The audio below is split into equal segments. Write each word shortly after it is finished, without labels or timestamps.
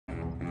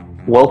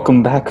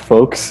Welcome back,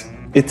 folks.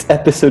 It's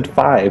episode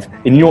 5.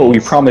 And you know what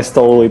we promised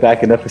all the way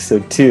back in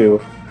episode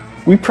 2?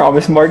 We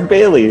promised Mark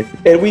Bailey,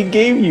 and we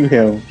gave you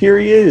him. Here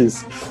he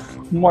is.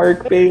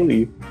 Mark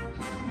Bailey.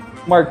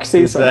 Mark,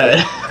 say something.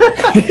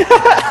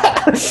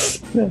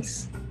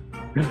 Yes.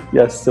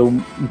 Yes, so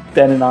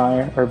Ben and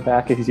I are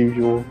back as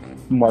usual.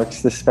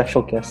 Mark's the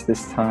special guest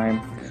this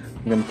time.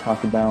 We're going to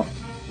talk about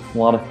a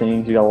lot of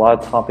things. We got a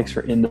lot of topics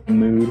for In the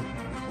Mood.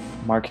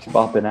 Mark's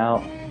bopping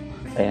out.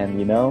 And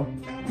you know,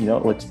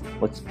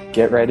 let's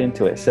get right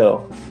into it.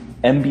 So,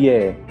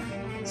 NBA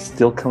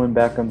still coming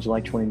back on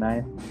July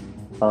 29th.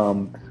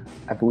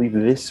 I believe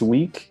this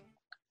week,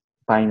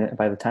 by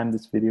the time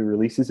this video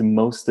releases,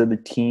 most of the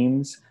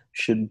teams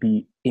should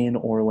be in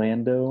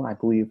Orlando. I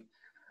believe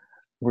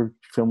we're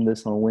filming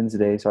this on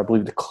Wednesday, so I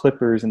believe the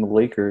Clippers and the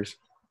Lakers.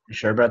 You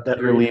sure about that?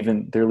 They're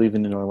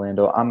leaving in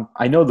Orlando.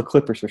 I know the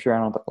Clippers for sure. I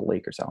don't know about the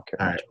Lakers. I don't care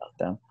much about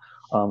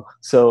them.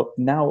 So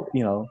now,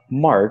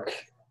 Mark,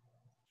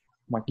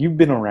 you've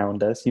been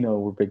around us. You know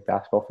we're big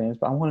basketball fans,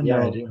 but I want to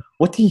know,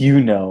 what do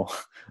you know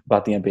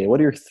about the NBA? What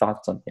are your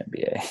thoughts on the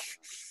NBA?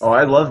 Oh,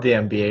 I love the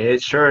NBA.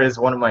 It sure is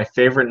one of my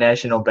favorite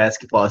national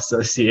basketball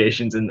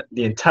associations in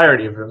the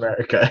entirety of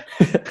America.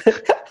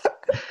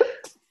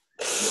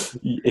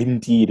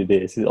 Indeed, it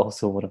is. It's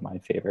also one of my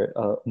favorite.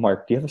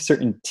 Mark, do you have a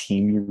certain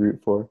team you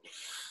root for?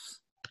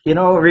 You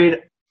know,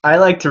 Reed, I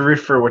like to root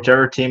for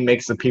whichever team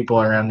makes the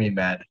people around me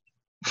mad.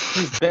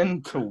 He's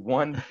been to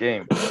one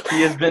game.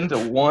 He has been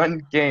to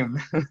one game.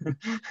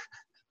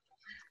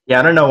 Yeah,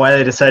 I don't know why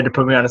they decided to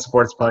put me on a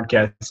sports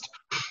podcast.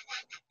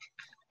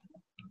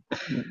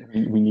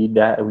 We need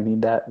that. We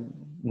need that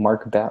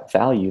Mark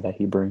value that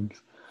he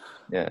brings.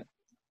 Yeah,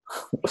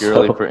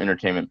 purely for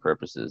entertainment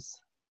purposes.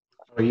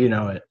 Oh, you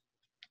know it.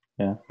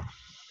 Yeah.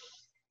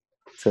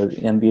 So the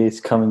NBA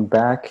is coming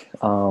back.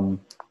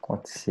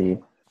 Let's see.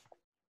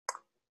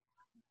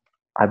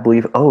 I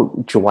believe.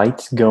 Oh,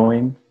 Dwight's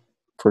going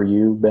for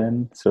you,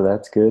 Ben. So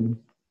that's good.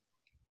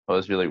 I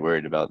was really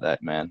worried about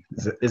that, man.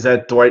 Is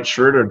that Dwight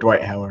Schrute or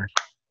Dwight Howard?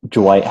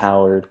 Dwight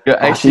Howard. You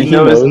actually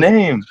know his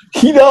name.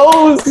 He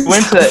knows.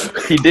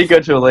 He did go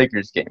to a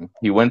Lakers game.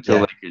 He went to a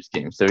Lakers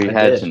game, so he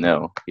had to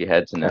know. He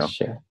had to know. That's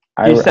true.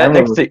 He sat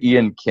next to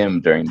Ian Kim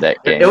during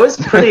that game. It was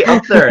pretty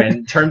up there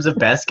in terms of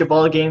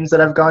basketball games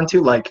that I've gone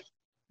to. Like,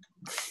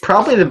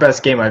 probably the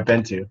best game I've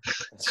been to.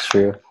 That's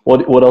true.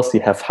 What else do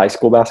you have? High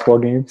school basketball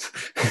games?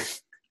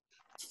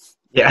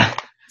 Yeah.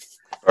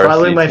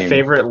 Probably my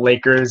favorite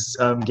Lakers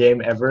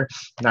game ever.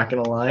 Not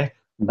gonna lie.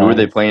 Who were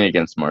they playing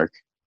against, Mark?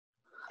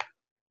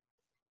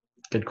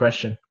 Good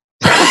question.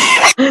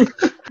 I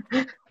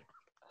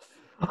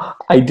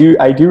do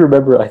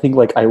remember. I think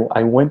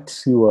I went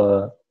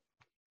to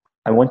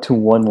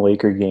one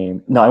Laker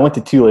game. No, I went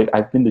to two.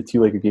 I've been to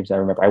two Laker games. I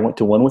remember. I went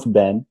to one with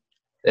Ben.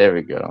 There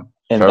we go.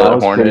 And that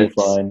was pretty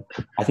fun.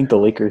 I think the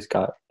Lakers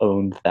got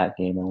owned that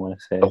game. I want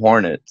to say the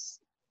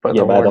Hornets. By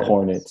the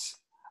Hornets.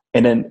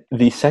 And then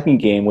the second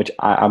game, which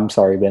I'm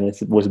sorry, Ben, it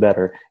was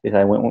better, is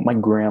I went with my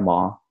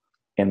grandma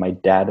and my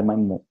dad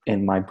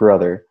and my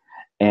brother,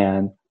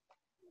 and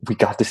we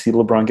got to see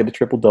LeBron get a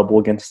triple-double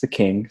against the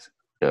Kings,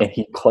 and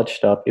he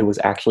clutched up. It was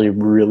actually a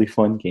really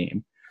fun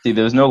game. See,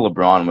 there was no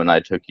LeBron when I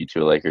took you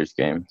to a Lakers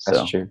game. So.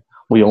 That's true.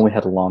 We only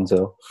had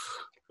Alonzo.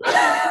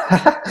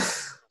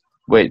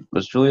 Wait,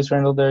 was Julius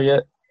Randle there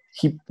yet?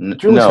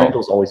 Julius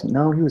Randle's always –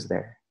 no, he was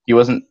there. He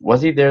wasn't –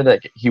 was he there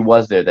that – he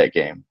was there that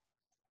game.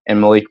 And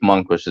Malik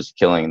Monk was just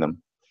killing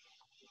them.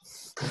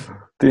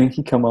 Didn't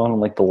he come on in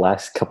the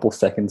last couple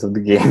seconds of the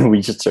game and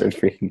we just started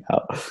freaking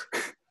out?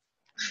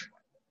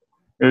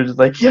 It was just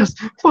like, yes,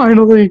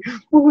 finally,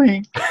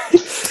 Malik.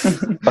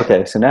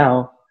 Okay, so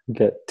now we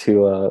get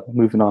to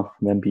moving on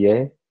from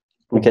NBA.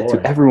 We get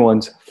to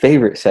everyone's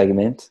favorite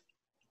segment,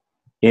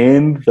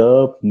 In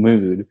the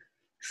Mood.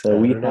 So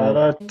we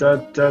have...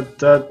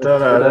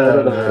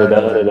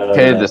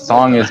 Okay, the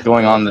song is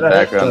going on in the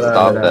background.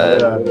 Stop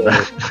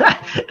that.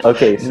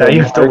 Okay, so now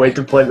you have to wait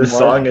to play the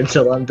song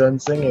until I'm done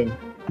singing.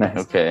 Nice.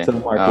 Okay. So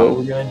Mark, what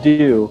we're going to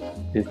do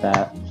is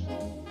that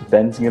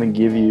Ben's going to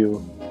give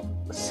you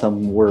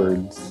some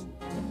words.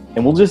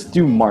 And we'll just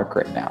do Mark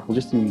right now. We'll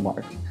just do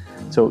Mark.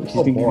 So he's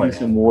going to give you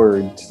some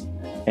words,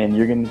 and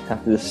you're going to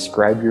have to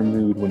describe your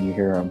mood when you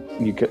hear them.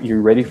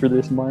 You ready for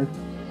this, Mark?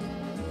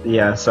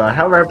 Yeah, so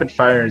how rapid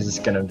fire is this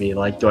going to be?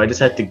 Do I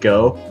just have to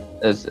go?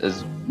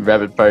 As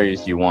rapid fire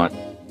as you want.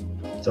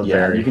 So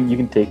yeah, you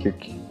can take your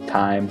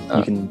time.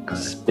 You can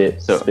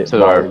spit. So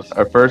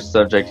our first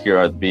subject here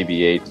are the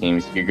BBA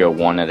teams. You could go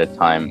one at a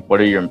time. What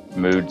are your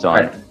moods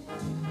on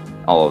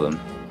all of them?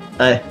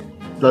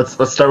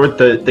 Let's start with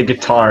the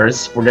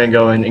guitars. We're gonna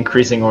go in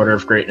increasing order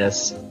of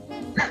greatness.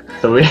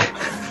 So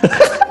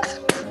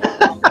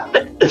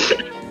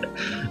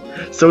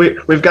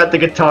we've got the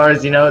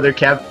guitars. Their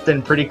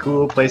captain pretty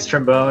cool, plays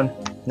trombone.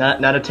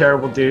 Not a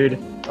terrible dude,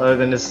 other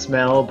than his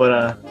smell.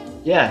 But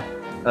yeah.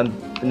 The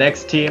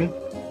next team,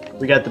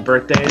 we got the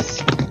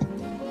birthdays.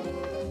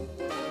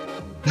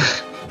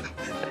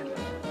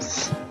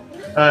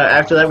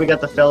 After that, we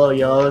got the fellow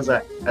yellows.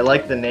 I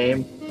like the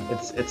name.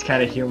 It's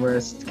kind of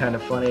humorous. It's kind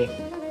of funny.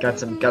 Got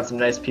some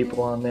nice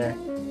people on there.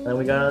 And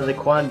we got the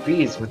Quad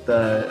Bs with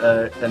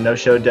a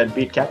no-show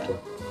deadbeat captain.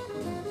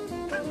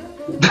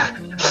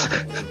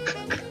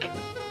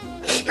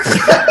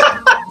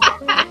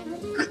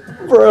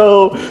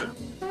 Bro,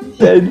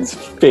 Ben's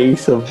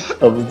face of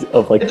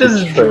like It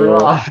just betrayal.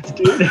 dropped,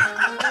 dude.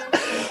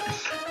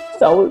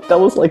 That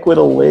was like when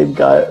a lame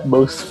got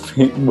most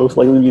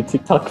likely to be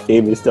TikTok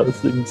famous. That was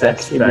the exact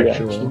That's same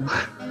factual. reaction.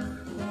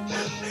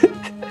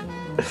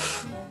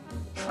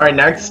 All right,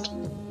 next.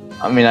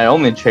 I mean, I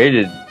only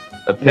traded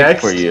a pick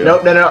Next. for you.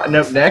 No.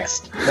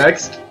 Next.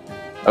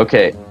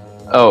 Okay.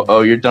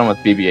 Oh, you're done with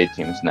BBA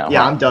teams now.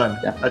 Yeah, huh? I'm done.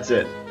 Yeah. That's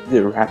it.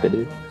 They're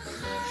rapid.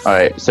 All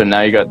right. So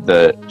now you got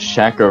the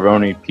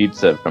Shakaroni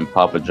pizza from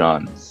Papa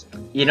John's.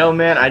 You know,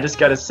 man, I just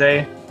gotta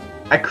say,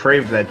 I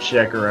crave that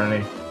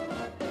shakaroni.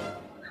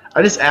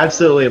 I just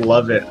absolutely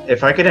love it.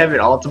 If I could have it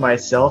all to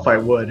myself, I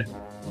would.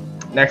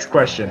 Next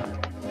question.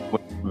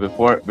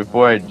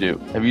 Before I do,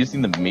 have you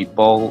seen the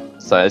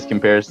meatball size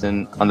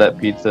comparison on that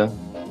pizza?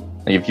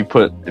 Like if you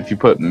put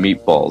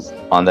meatballs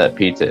on that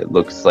pizza, it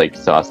looks like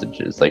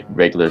sausages, like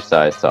regular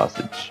size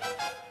sausage.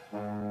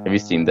 Have you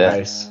seen that?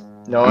 Nice.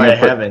 No, I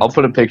haven't. I'll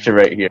put a picture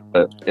right here,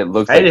 but it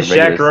looks I had like a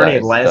shakaroni regular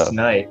size last stuff.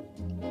 night.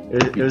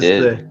 It You was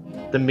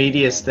did? the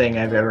meatiest thing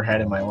I've ever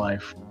had in my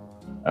life.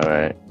 All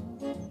right.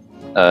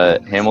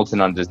 Hamilton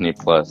on Disney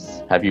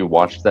Plus. Have you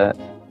watched that?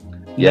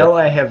 Yeah. No,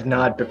 I have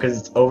not because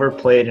it's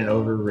overplayed and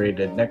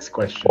overrated. Next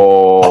question.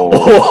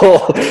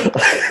 Oh,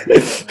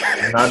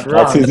 Not That's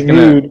wrong. his That's gonna-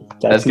 mood.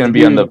 that's gonna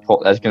be on the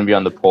that's gonna be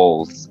on the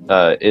polls.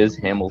 Is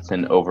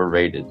Hamilton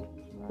overrated?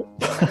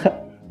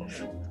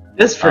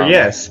 This for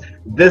yes.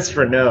 This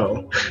for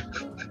no.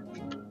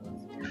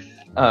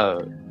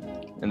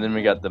 And then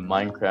we got the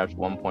Minecraft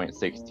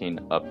 1.16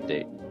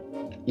 update.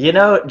 You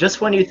know,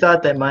 just when you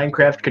thought that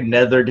Minecraft could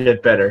never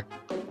get better,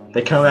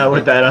 they come out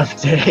with that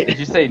Did update.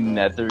 you say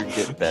nether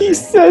get better? He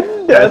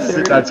said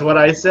that. That's what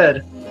I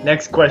said.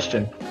 Next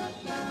question.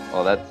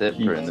 Well, that's it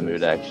for In the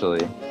Mood,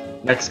 actually.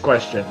 Next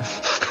question.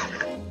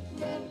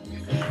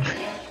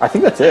 I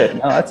think that's it.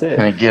 No, that's it.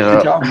 Can I get Good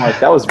up? job, Mark.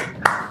 That was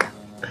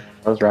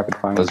rapid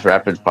fire. That was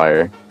rapid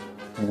fire.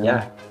 You know?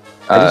 Yeah.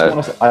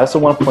 I also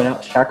want to point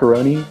out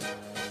shakaroni,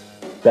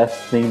 best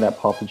thing that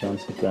Papa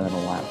John's has done in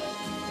a while.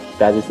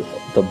 That is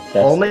the best.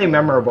 Only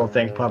memorable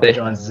thing Papa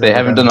John's. They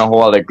haven't done a whole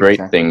lot of great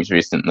Exactly. things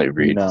recently,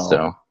 Reed. No.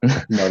 So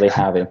No, they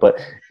haven't. But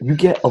you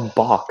get a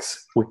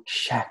box with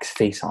Shaq's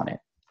face on it.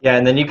 Yeah,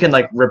 and then you can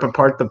like rip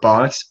apart the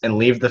box and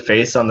leave the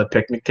face on the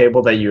picnic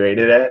table that you ate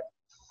it at.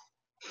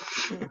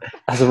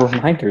 As a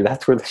reminder,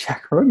 that's where the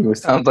shakaroni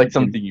was. sounds like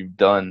something you've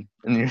done,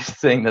 and you're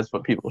saying that's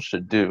what people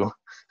should do.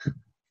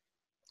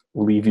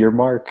 Leave your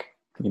mark.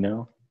 You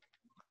know,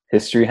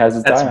 history has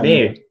its That's eye on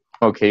me. you.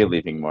 Okay,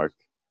 leaving Mark.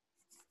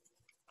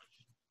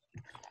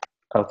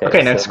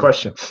 Okay, next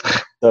question.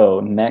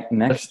 So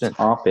next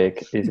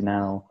topic is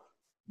now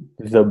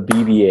the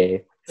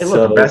BBA. Hey,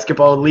 look, a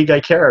basketball league I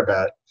care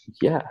about.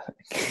 Yeah.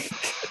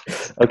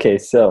 Okay,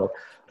 so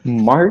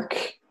Mark,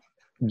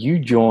 you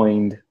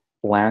joined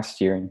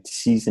last year in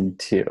season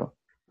 2.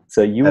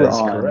 So you That were is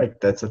on.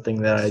 correct. That's the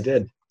thing that I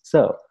did.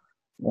 So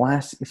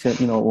last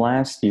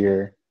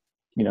year,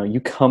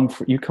 you come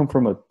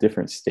from a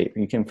different state.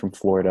 You came from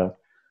Florida.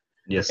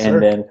 Yes,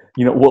 sir. And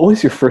then, what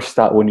was your first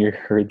thought when you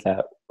heard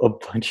that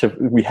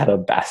we had a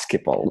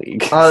basketball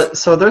league?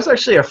 So there's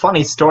actually a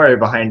funny story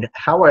behind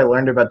how I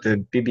learned about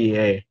the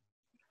BBA.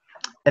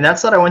 And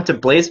that's that I went to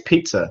Blaze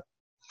Pizza.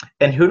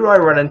 And who do I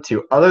run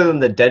into other than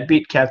the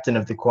deadbeat captain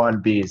of the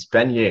Quad Bs,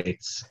 Ben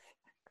Yates?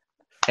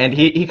 And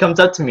he comes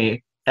up to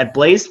me at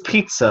Blaze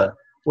Pizza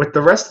with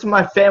the rest of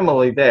my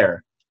family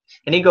there.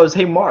 And he goes,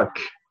 "Hey, Mark,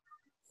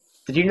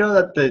 did you know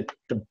that the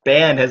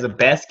band has a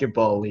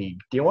basketball league?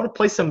 Do you want to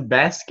play some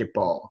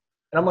basketball?"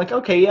 And I'm like,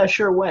 "Okay, yeah,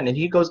 sure, when?" And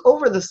he goes,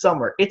 "Over the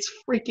summer. It's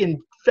freaking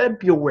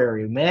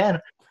February, man.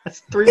 That's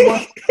 3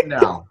 months from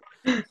now."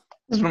 This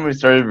is when we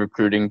started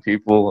recruiting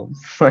people.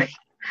 Like,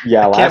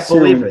 Yeah, I can't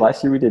believe it.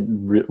 last year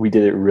we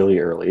did it really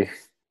early.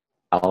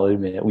 I'll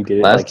admit it. We did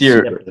it Last year-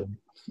 super early.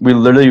 we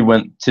literally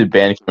went to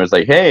band camp and was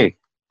like, "Hey,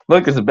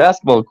 look, there's a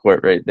basketball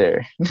court right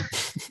there."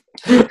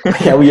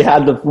 Yeah, we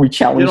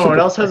challenged. You know what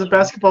the- else has a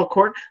basketball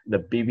court? The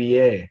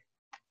BBA.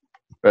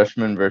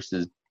 Freshman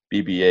versus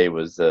BBA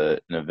was an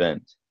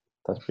event.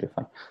 That's pretty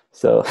fun.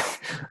 So,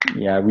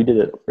 yeah, we did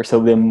it. So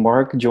then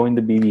Mark joined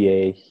the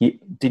BBA.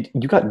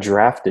 You got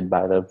drafted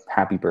by the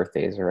Happy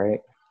Birthdays, right?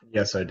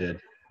 Yes, I did.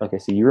 Okay,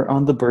 so you were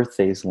on the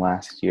birthdays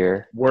last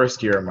year,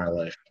 Worst year of my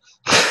life.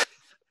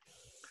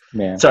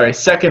 man. Sorry,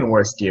 second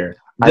worst year.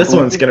 I This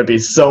believe- one's gonna be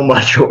so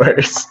much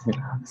worse.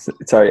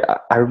 Sorry,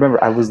 I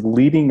remember I was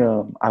leading.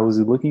 I was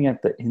looking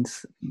at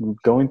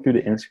going through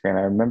the Instagram.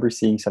 I remember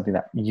seeing something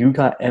that you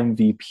got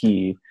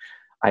MVP.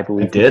 I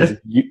believe. I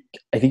did? because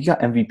I think you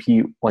got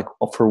MVP like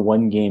for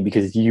one game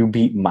because you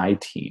beat my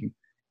team.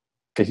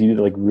 Because you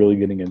did like really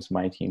good against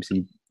my team, so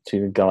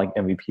you got like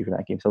MVP for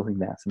that game, something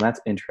like that. So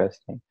that's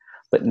interesting.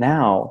 But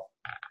now,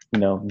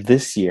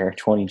 this year,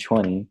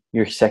 2020,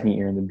 your second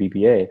year in the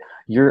BBA,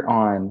 you're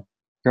on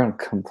a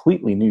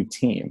completely new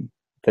team,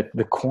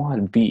 the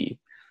Quad B.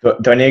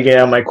 Do I need to get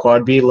out my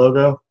Quad B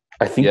logo?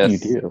 I think Yes,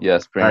 you do.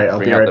 yes. Bring, All right, I'll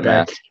bring be out right the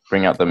back. mask.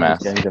 Bring out the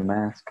mask. Getting the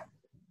mask.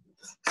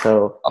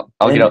 So I'll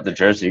Ben- get out the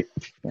jersey.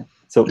 Yeah.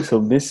 So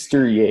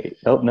Mr.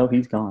 Yates. Oh no,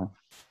 he's gone.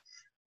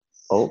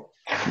 Oh,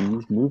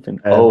 he's moving.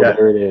 I've got-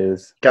 there it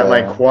is. Got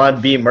my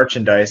Quad B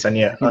merchandise. I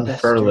need to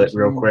unfurl it Investors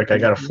real in quick. I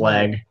got a BBA.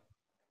 flag.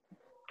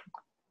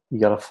 You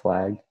got a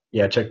flag.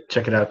 Yeah, check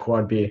it out,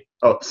 Quad B.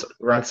 Oh,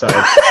 wrong side.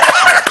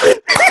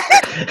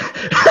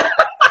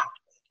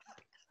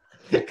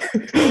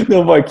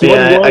 No, Mark.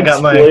 Yeah, I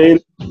got my- You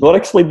want to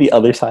explain the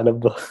other side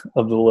of the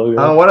logo?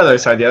 Oh, what other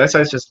side? The other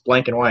side's just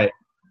blank and white.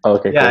 Oh,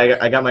 okay. Yeah, Cool.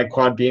 I got my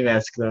Quad B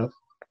mask though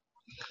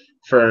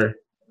for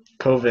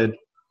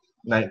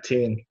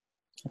COVID-19.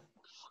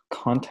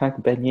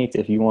 Contact Ben Yates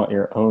if you want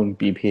your own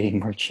BBA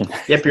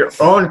merchandise. Yep, your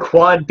own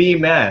Quad B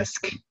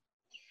mask.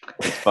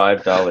 It's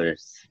 $5.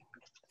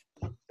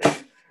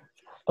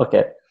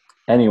 Okay.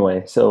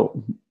 Anyway,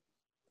 so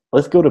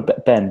let's go to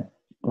Ben.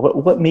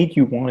 What made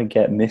you want to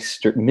get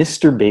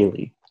Mr.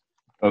 Bailey?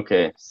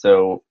 Okay,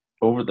 so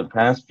over the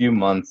past few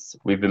months,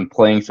 we've been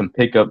playing some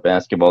pickup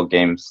basketball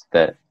games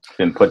that have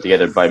been put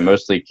together by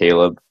mostly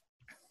Caleb.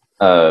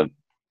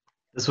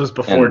 This was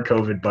before And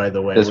COVID, by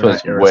the way. This We're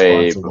was not way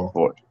irresponsible.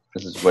 before.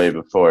 This is way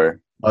before.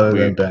 Other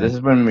than Ben. This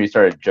is when we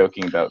started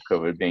joking about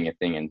COVID being a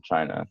thing in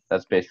China.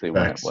 That's basically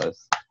when Facts. it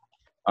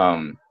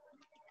was.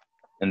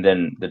 And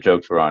then the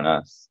jokes were on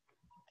us.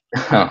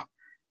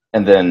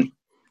 And then,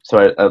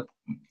 so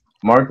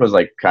Mark was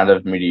like kind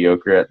of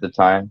mediocre at the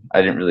time.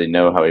 I didn't really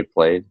know how he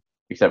played,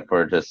 except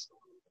for just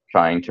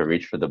trying to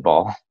reach for the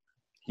ball.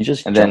 He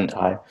just And jumped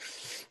then-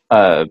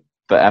 high.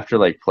 But after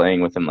like playing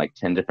with him like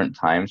 10 different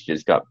times, he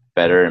just got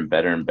better and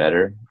better and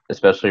better,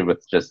 especially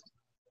with just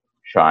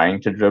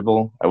trying to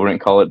dribble. I wouldn't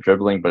call it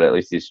dribbling, but at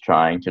least he's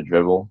trying to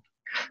dribble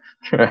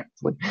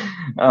correctly.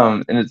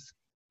 And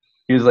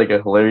he was like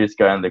a hilarious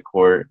guy on the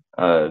court.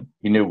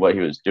 He knew what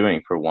he was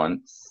doing for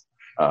once.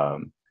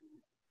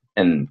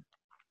 And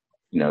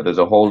you know, there's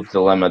a whole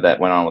dilemma that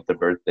went on with the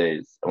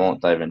birthdays. I won't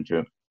dive into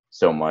it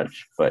so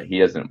much, but he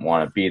doesn't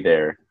want to be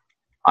there.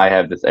 I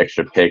have this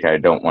extra pick I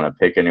don't want to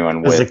pick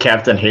anyone Because with. the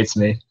captain hates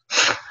me.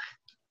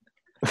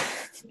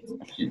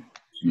 You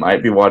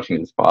might be watching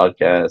this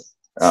podcast.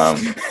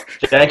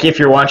 Jackie, if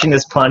you're watching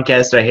this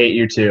podcast, I hate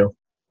you too.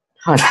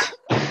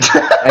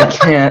 I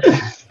can't.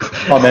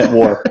 Comment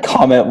war.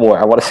 Comment war.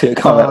 I want to see a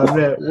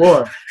comment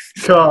war.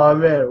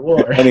 Comment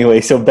war.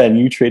 Anyway, so Ben,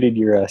 you traded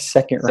your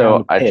second So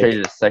round I pick.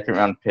 traded a second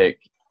round pick,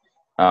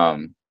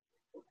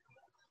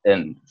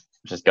 and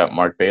just got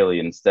Mark Bailey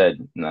instead.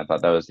 And I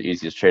thought that was the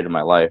easiest trade of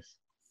my life.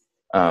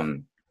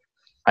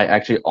 I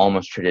actually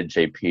almost traded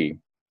JP,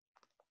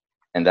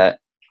 and that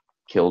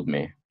killed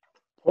me.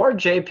 Poor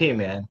JP,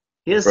 man.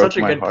 He is Broke such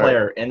a my good heart.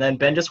 player, and then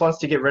Ben just wants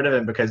to get rid of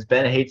him because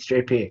Ben hates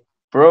JP.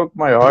 Broke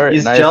my heart.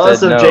 He's and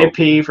jealous I said of no.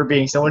 JP for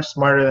being so much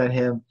smarter than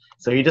him,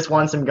 so he just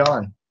wants him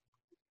gone.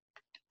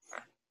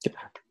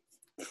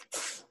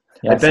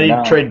 Yeah, I bet so he'd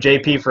now- trade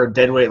JP for a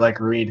deadweight like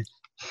Reed.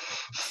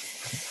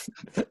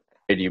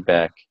 Trade you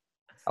back.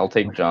 I'll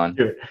take John.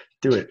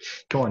 Do it.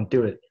 Come on,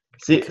 do it.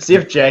 See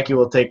if Jackie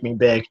will take me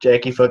back.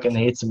 Jackie fucking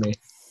hates me.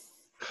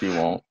 He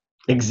won't.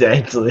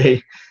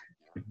 Exactly.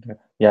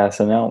 Yeah,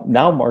 so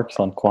now Mark's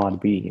on Quad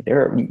B.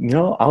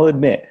 I'll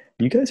admit,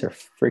 you guys are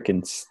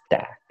freaking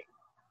stacked.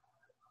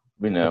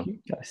 We know. You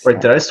guys Wait,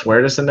 stacked. did I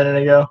swear to something a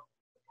minute ago?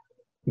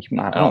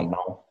 I don't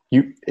know.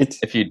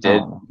 If you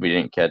did, Oh. we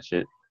didn't catch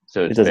it,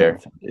 so It it's doesn't. fair.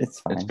 It's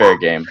fine. It's fair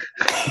game.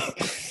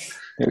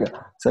 There we go.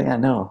 So yeah,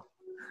 no.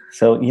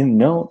 So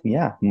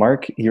yeah,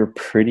 Mark, you're a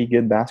pretty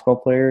good basketball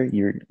player.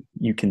 You're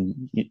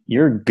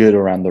good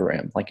around the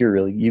rim. Like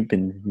you've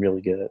been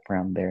really good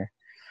around there,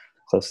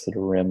 close to the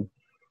rim,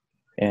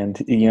 and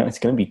it's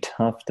going to be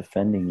tough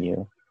defending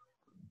you,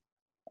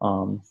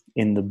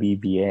 in the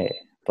BBA.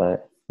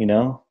 But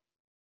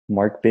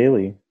Mark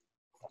Bailey,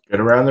 Good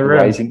around the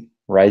rim.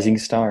 rising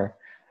star.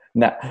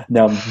 Now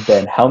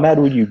Ben, how mad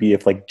would you be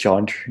if like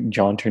John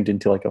turned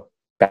into like a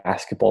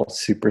basketball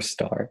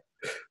superstar?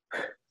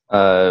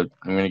 I'm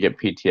gonna get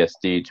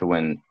PTSD to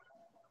when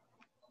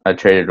I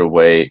traded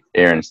away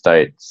Aaron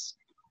Stites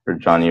for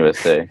John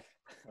USA.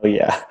 Oh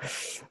yeah,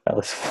 that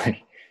was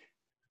funny.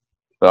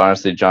 But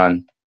honestly,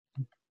 John,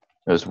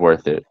 it was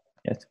worth it.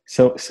 Yes.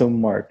 So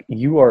Mark,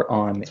 you are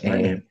on That's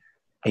my name.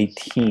 a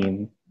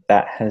team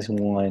that has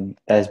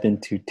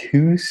been to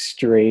 2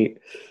 straight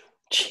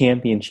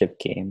championship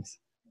games.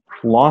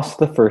 Lost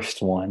the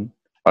first one.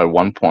 By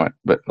 1 point,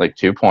 but like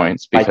 2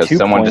 points By because 2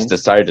 someone points. just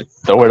decided to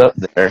throw it up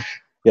there.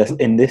 Yes,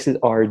 and this is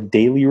our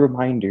daily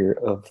reminder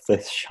of the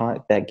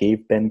shot that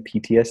gave Ben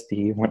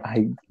PTSD when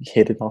I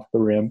hit it off the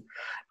rim.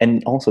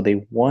 And also,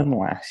 they won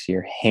last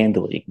year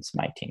handily against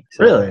my team.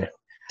 So Really?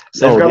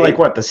 So No, they've got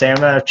they- like the same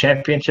amount of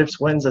championships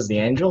wins as the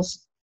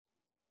Angels?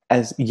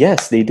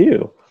 Yes, they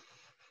do.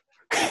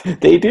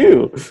 They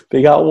do.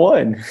 They got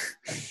one.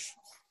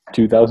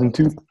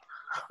 2002.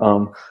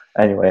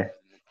 Anyway.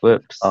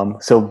 Flips.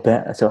 So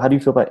Ben. So how do you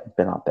feel about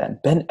Ben? Not Ben.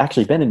 Ben.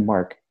 Actually, Ben and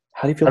Mark.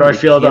 How do you feel? How do I the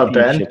feel about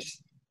Ben?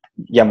 championships?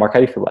 Yeah, Mark. How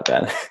do you feel about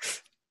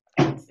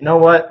Ben? You know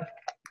what?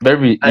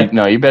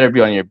 You better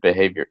be on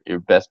your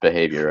best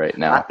behavior right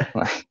now.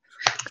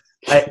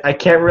 I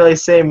can't really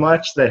say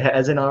much that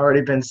hasn't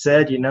already been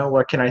said. You know,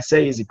 what can I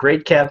say? He's a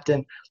great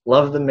captain.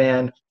 Love the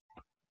man.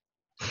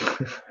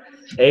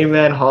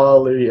 Amen.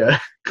 Hallelujah.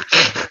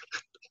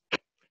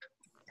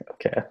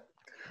 Okay.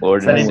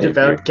 Lord and Any Savior.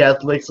 devout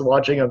Catholics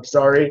watching, I'm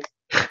sorry.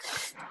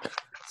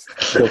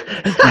 So,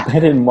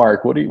 Ben and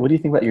Mark, what do you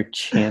think about your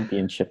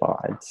championship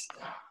odds?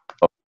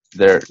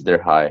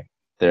 They're high.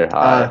 They're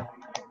high.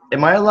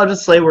 Am I allowed to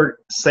say we're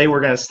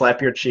gonna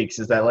slap your cheeks?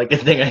 Is that like a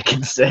thing I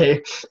can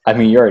say? I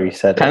mean, you already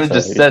said it. Kind of so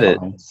just it's said it.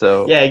 fine.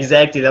 So Yeah,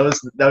 exactly. That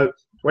was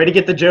way to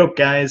get the joke,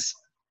 guys.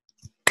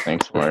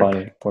 thanks, We're Mark.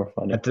 funny. We're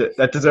funny.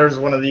 That deserves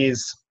one of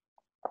these.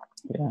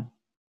 Yeah.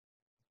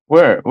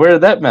 Where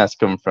did that mask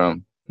come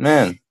from,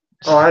 man?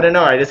 Oh, I don't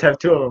know. I just have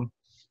two of them.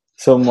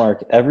 So,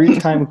 Mark, every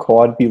time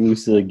Quad B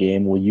loses a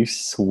game, will you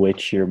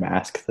switch your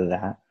mask to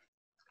that?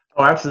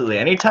 Oh, absolutely.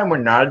 Anytime we're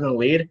not in the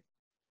lead,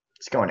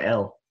 it's going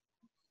L.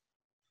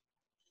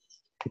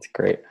 It's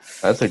great.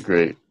 That's a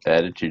great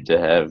attitude to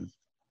have.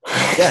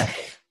 Yeah.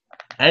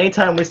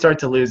 Anytime we start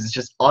to lose, it's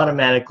just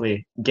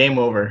automatically game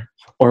over.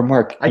 Or,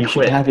 Mark, I you should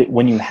quit. have it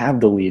when you have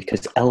the lead,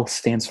 because L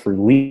stands for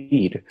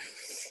lead.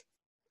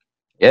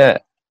 Yeah.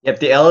 Yep,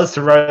 the L is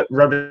to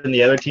rub it in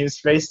the other team's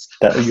face.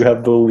 That you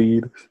have the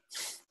lead.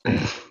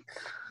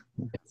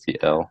 It's the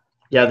L.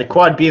 Yeah, the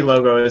Quad B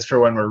logo is for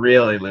when we're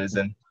really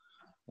losing.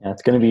 Yeah,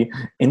 it's going to be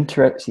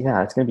interesting.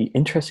 Yeah, it's going to be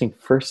interesting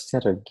first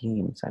set of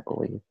games, I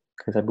believe,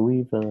 because I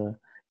believe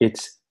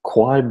it's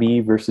Quad B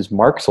versus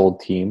Mark's old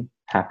team.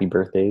 Happy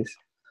birthdays.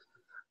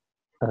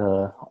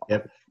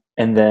 Yep.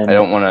 And then I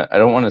don't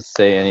want to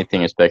say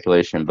anything of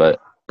speculation, but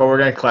But we're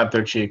gonna clap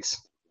their cheeks.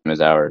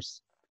 is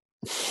ours.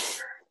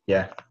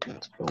 Yeah.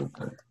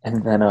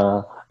 and then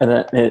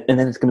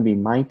it's going to be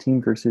my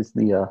team versus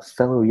the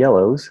fellow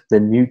Yellows, the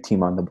new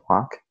team on the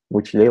block,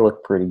 which they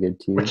look pretty good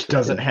too. Which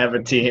doesn't have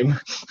a team.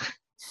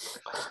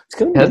 It's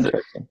going to be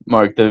interesting.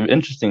 Mark, the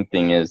interesting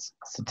thing is,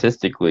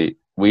 statistically,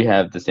 we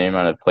have the same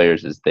amount of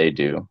players as they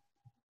do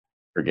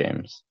for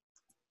games.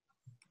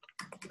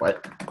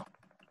 What?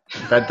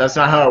 That's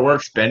not how it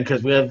works, Ben,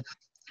 because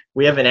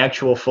we have an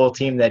actual full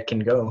team that can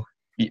go.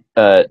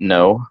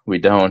 No, we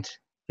don't.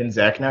 Can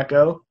Zach not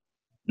go?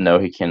 No,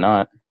 he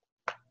cannot.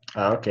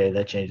 Oh, okay,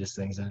 that changes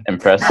things then.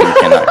 And Preston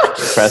cannot.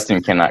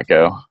 Preston cannot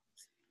go.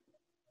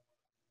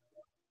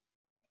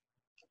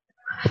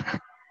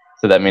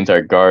 So that means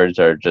our guards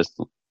are just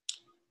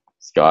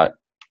Scott.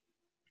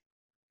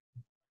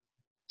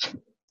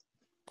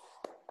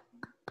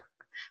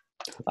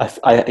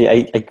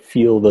 I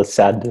feel the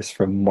sadness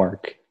from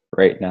Mark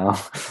right now.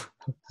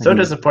 So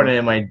disappointed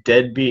in my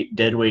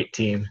deadweight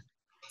team.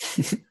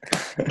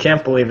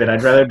 Can't believe it.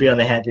 I'd rather be on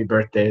the happy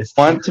birthdays.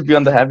 Want to be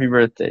on the happy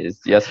birthdays?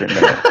 Yes or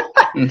no?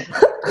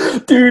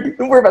 Dude,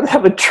 we're about to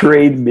have a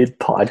trade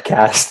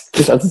mid-podcast.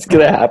 That's what's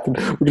going to happen.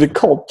 We're going to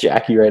call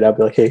Jackie right now and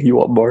be like, hey, you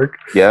want Mark?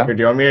 Yeah. Here,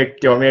 do you want me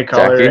to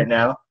call her Jackie? right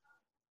now?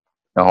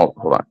 No, hold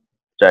on.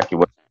 Jackie,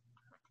 what?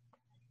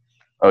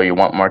 Oh, you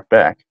want Mark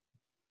back?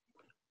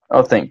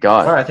 Oh, thank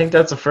God. Oh, I think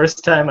that's the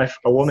first time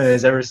a woman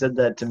has ever said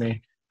that to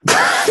me.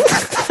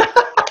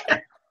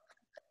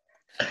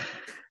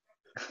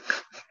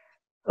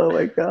 Oh,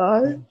 my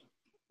God.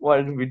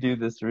 Why did we do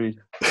this, Reed?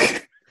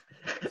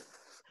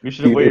 We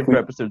should have waited for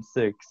episode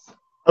 6.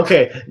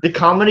 Okay, the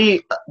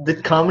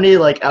comedy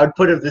like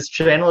output of this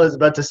channel is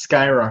about to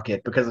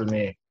skyrocket because of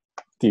me.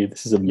 Dude,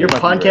 this is amazing. Your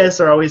podcasts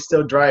are always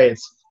so dry.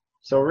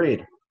 So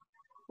Reed,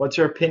 what's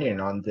your opinion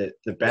on the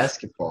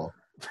basketball?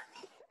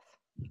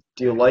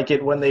 Do you like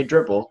it when they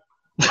dribble?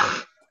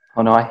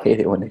 Oh, no, I hate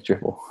it when they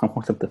dribble. I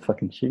want them to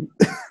fucking shoot.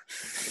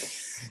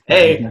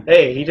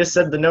 Hey, he just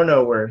said the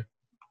no word.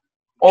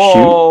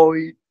 Oh,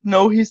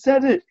 no, he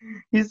said it.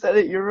 He said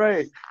it. You're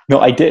right. No,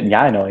 I didn't.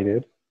 Yeah, I know I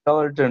did.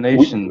 $1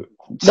 donation.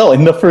 No,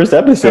 in the first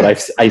episode,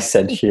 I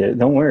said shit.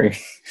 Don't worry.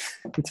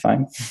 It's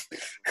fine. Say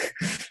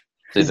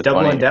He's the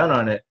doubling funny- down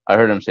on it. I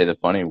heard him say the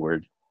funny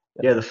word.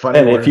 Yeah, the funny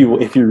And word. if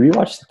you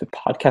rewatch the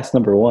podcast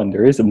number 1,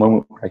 there is a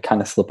moment where I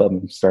kind of slip up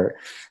and start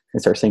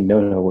saying no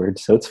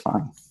words, so it's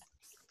fine.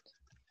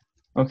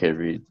 Okay,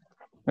 Reed.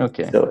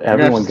 Okay. So We're gonna have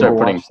everyone to start go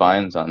putting watch.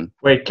 fines on.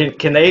 Wait,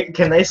 can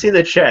they see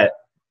the chat?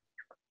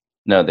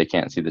 No, they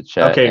can't see the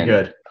chat. Okay,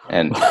 good.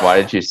 And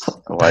why did you?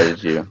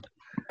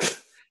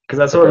 Because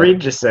that's what Reed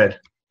just said.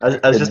 I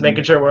was just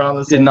making sure we're on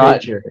the same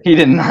page here. He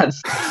did not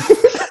say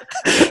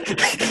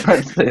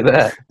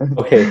that.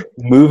 Okay,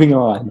 moving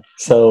on.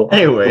 So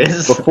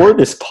Anyways. before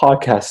this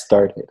podcast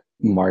started,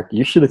 Mark,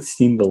 you should have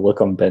seen the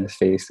look on Ben's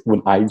face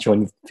when I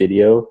joined the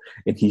video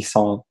and he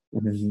saw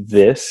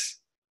this.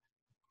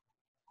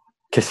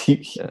 Because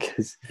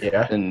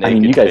Yeah. I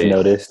mean, you guys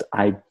noticed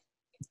I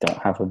don't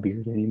have a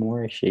beard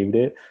anymore. I shaved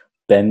it.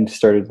 Ben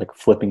started like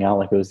flipping out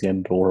like it was the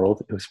end of the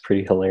world. It was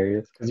pretty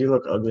hilarious. Because you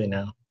look ugly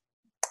now.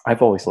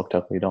 I've always looked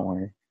ugly. Don't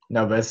worry.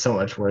 No, but it's so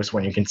much worse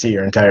when you can see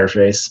your entire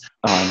face.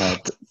 Oh no,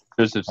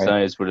 Joseph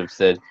Size would have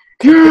said,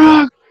 you're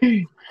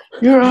ugly.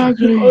 You're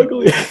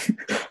ugly.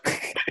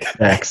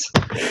 Max.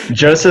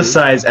 Joseph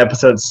Size,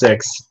 episode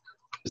 6.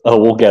 Oh,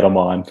 we'll get him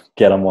on.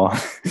 Get him on.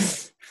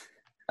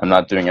 I'm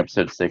not doing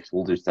episode 6.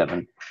 We'll do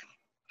 7.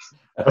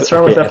 Let's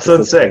start with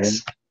episode 6.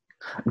 7.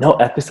 No,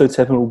 episode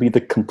 7 will be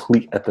the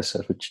complete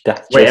episode, which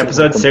that's Wait, just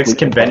episode 6,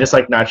 can Ben just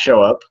like not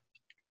show up?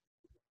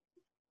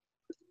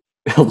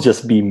 It'll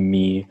just be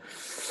me.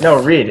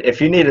 No, Reed,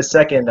 if you need a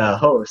second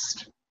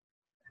host.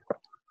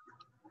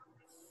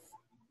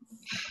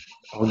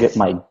 I'll get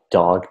my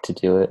dog to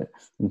do it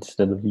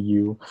instead of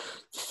you.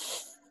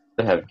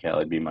 To have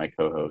Callie be my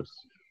co-host.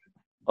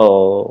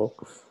 Oh.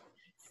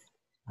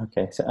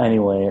 Okay. So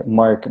anyway,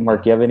 Mark,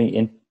 you have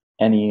any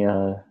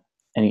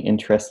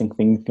interesting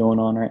things going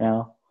on right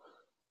now?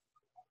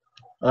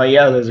 Oh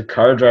yeah, there's a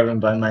car driving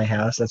by my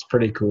house. That's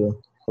pretty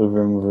cool.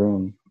 Vroom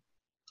vroom.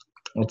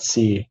 Let's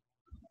see.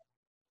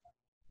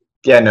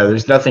 Yeah, no,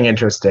 there's nothing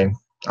interesting.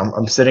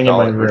 I'm sitting in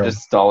my room. We're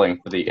just stalling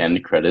for the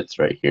end credits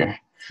right here.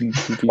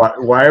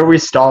 Why are we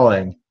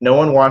stalling? No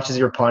one watches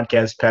your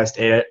podcast past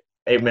 8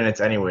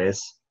 minutes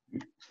anyways.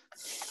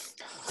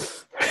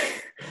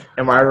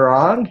 Am I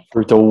wrong?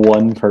 For the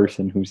one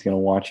person who's gonna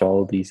watch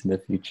all of these in the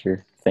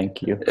future,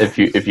 thank you. If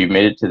you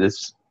made it to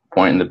this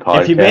point in the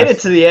podcast, if you made it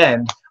to the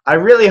end, I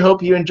really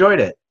hope you enjoyed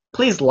it.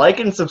 Please like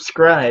and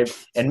subscribe,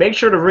 and make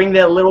sure to ring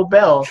that little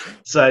bell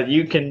so that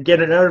you can get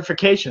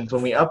notifications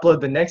when we upload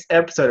the next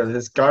episode of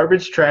this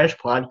garbage trash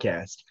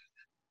podcast.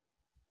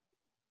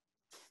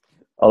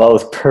 Oh, that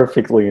was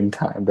perfectly in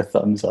time. The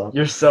thumbs up.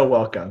 You're so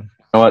welcome.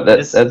 You know what?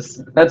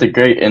 That's a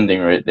great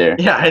ending right there.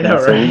 Yeah, I know,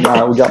 So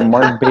right? we got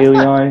Mark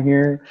Bailey on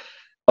here.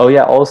 Oh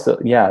yeah, also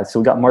yeah. So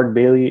we got Mark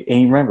Bailey,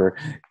 and remember,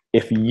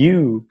 if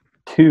you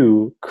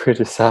too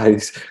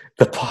criticize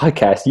the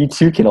podcast, you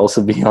too can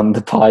also be on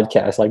the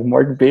podcast, like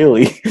Mark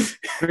Bailey.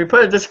 We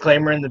put a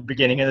disclaimer in the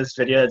beginning of this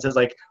video that says,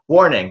 like,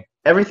 warning,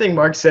 everything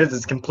Mark says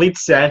is complete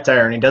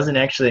satire, and he doesn't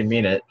actually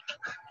mean it.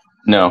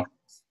 No.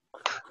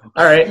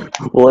 All right.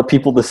 We'll let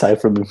people decide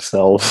for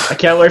themselves. I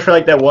can't wait for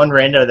like that one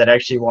rando that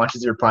actually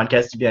watches your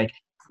podcast to be like,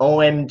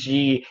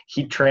 OMG,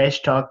 he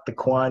trash talked the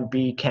Quad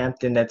B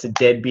captain. That's a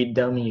deadbeat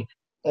dummy.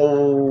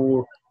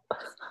 Oh.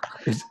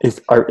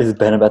 Is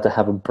Ben about to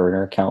have a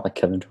burner account like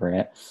Kevin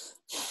Durant?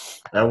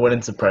 That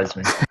wouldn't surprise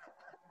me.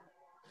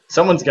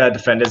 Someone's got to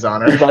defend his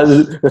honor. It's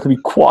about to be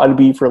Quad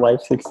B for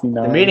Life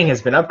 69. The meeting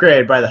has been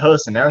upgraded by the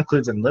host and now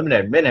includes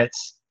unlimited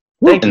minutes.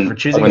 Thank you for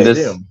choosing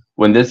Zoom.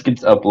 When this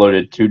gets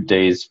uploaded 2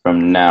 days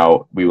from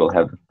now, we will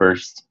have the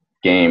first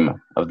game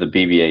of the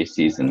BBA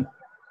season.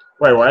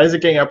 Wait, why is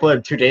it getting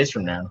uploaded 2 days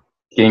from now?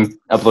 Getting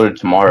uploaded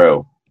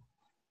tomorrow.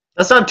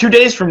 That's not 2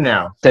 days from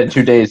now. Said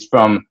 2 days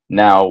from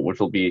now, which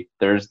will be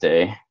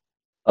Thursday.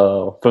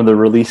 Oh, from the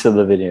release of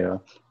the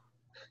video.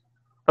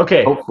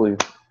 Okay. Hopefully.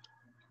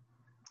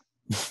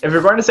 If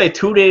you're going to say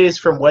 2 days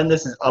from when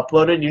this is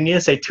uploaded, you need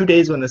to say 2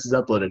 days when this is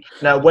uploaded.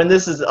 Now, when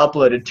this is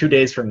uploaded 2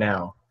 days from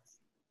now.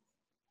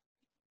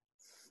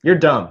 You're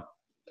dumb.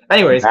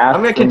 Anyways,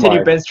 I'm going to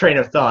continue Ben's train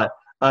of thought.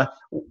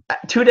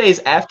 2 days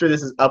after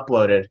this is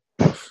uploaded,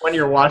 when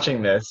you're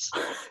watching this,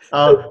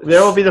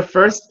 there will be the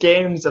first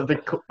games of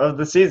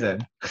the season.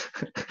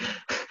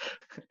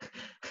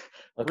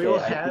 We will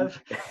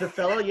have the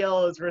fellow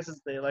Yellows versus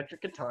the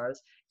Electric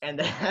Guitars, and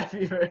the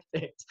Happy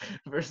Birthdays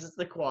versus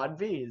the Quad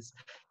Bs.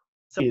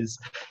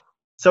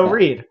 So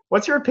Reed,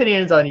 what's your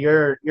opinions on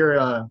your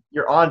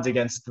odds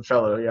against the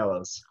fellow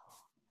Yellows?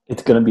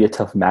 It's going to be a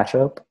tough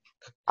matchup.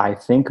 I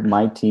think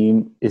my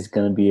team is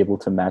going to be able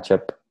to match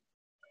up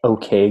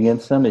okay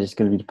against them. It's just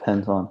going to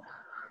depends on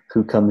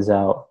who comes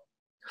out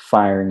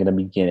firing in the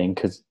beginning,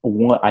 because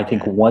I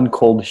think one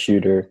cold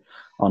shooter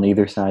on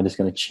either side is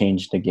going to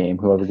change the game.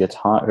 Whoever gets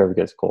hot, whoever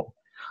gets cold.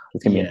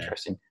 It's going to be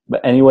interesting. But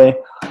anyway,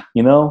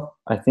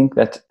 I think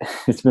that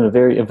it's been a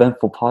very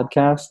eventful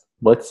podcast.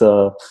 Let's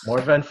more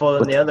eventful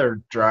than the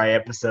other dry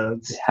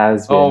episodes. It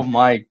has been. Oh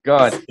my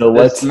God! So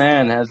this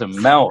man has a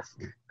mouth.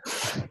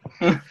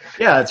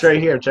 Yeah, it's right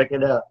here. Check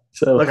it out.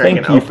 So look,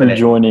 thank you for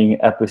joining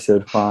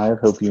episode 5.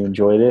 Hope you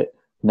enjoyed it.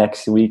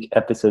 Next week,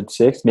 episode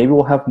 6. Maybe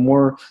we'll have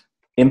more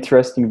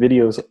interesting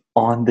videos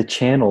on the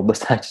channel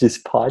besides this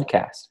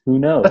podcast. Who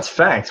knows? That's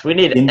facts. We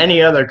need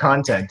any other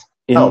content.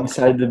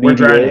 Inside the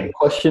BBA?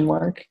 Question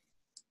mark.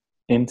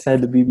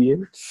 Inside the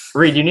BBA.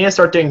 Reed, you need to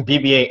start doing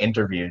BBA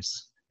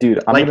interviews.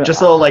 Dude,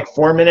 just little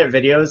 4-minute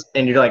videos,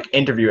 and you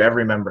interview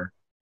every member,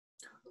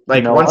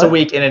 once a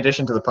week in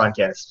addition to the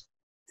podcast.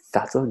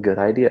 That's a good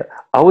idea.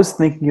 I was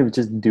thinking of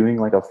just doing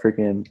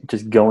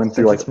just going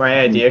through it's my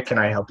idea. Can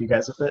I help you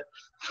guys with it?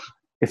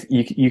 If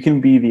you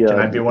can be the. Can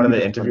I be one of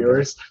the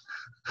interviewers?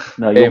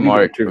 No, hey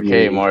Mark.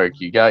 Okay,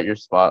 Mark, you got your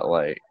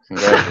spotlight.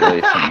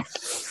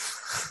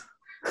 Congratulations.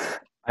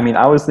 I mean,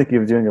 I was thinking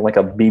of doing a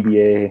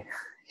BBA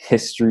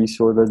history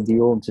sort of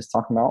deal, just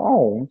talking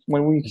about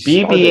when we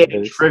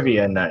BBA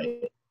trivia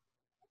night.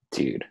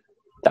 Dude,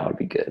 that would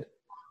be good.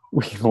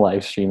 We can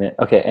live stream it.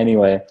 Okay.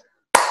 Anyway,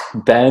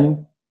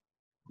 Ben.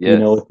 Yes. You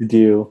know what to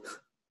do.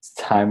 It's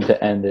time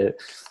to end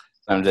it.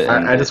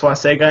 I just want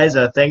to say, guys,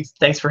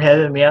 thanks for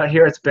having me out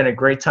here. It's been a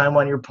great time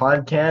on your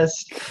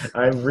podcast.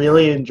 I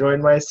really enjoyed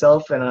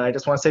myself, and I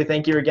just want to say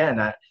thank you again.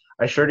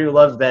 I sure do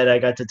love that I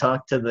got to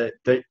talk to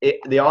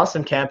the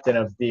awesome captain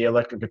of the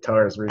Electric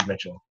Guitars, Reed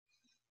Mitchell.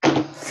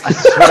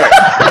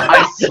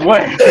 I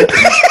swear.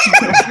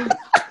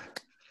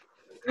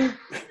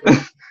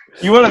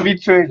 You want to be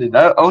traded?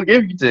 I'll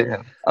give you to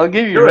him. I'll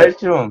give you right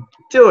to him.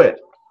 Do it.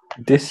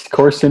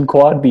 Discourse in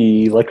Quad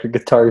B, electric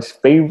guitar's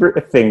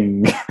favorite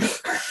thing.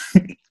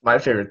 My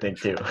favorite thing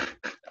too.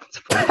 It's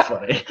pretty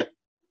funny.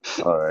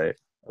 All right.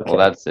 Okay. Well,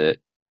 that's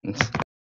it.